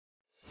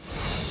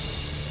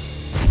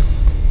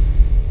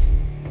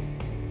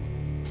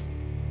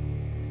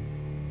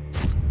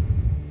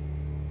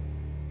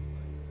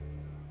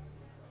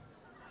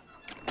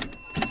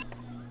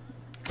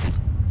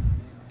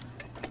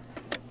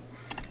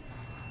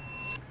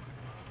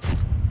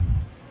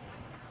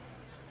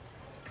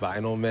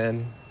Vinyl,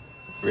 man?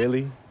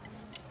 Really?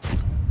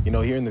 You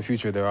know, here in the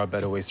future, there are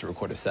better ways to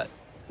record a set.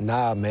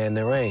 Nah, man,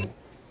 there ain't.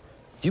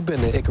 You been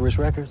to Icarus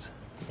Records?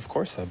 Of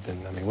course I've been.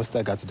 I mean, what's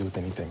that got to do with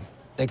anything?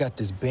 They got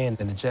this band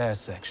in the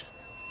jazz section.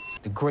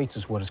 The Greats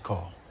is what it's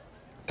called.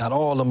 Got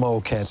all them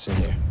old cats in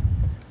there.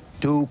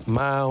 Duke,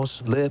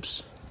 Miles,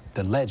 Lips,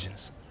 the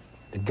legends,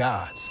 the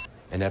gods.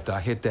 And after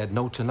I hit that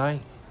note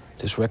tonight,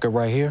 this record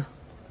right here,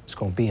 it's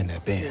gonna be in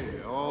that band.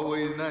 Yeah,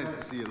 always nice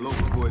to see a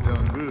local boy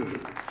done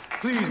good.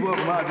 Please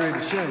welcome Andre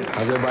the Shane.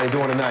 How's everybody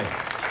doing tonight?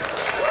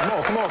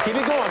 Come on, keep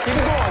it going, come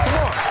on.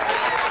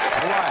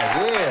 All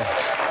right,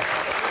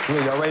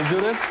 yeah, y'all ready to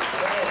do this? All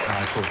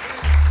right, cool.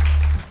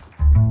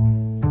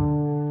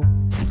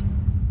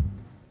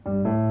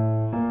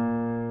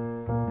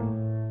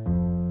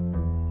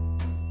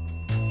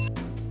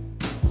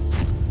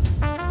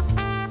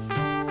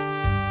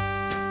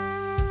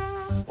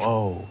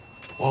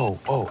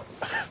 Whoa.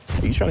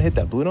 Are you trying to hit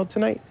that blue note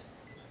tonight?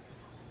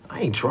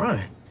 I ain't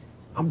trying.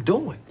 I'm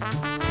doing.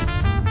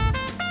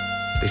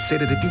 They say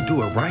that if you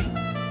do it right,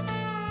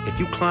 if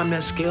you climb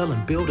that scale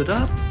and build it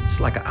up, it's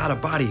like an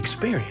out-of-body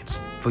experience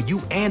for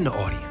you and the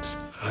audience.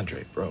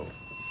 Andre, bro.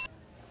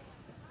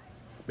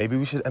 Maybe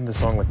we should end the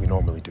song like we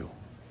normally do.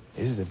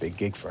 This is a big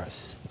gig for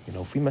us. You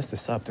know, if we mess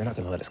this up, they're not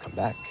gonna let us come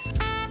back.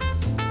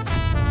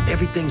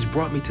 Everything's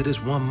brought me to this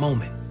one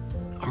moment.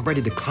 I'm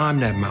ready to climb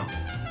that mountain,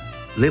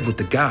 live with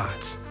the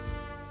gods.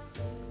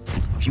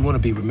 If you want to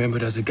be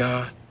remembered as a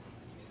god,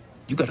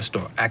 you gotta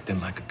start acting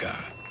like a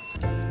god.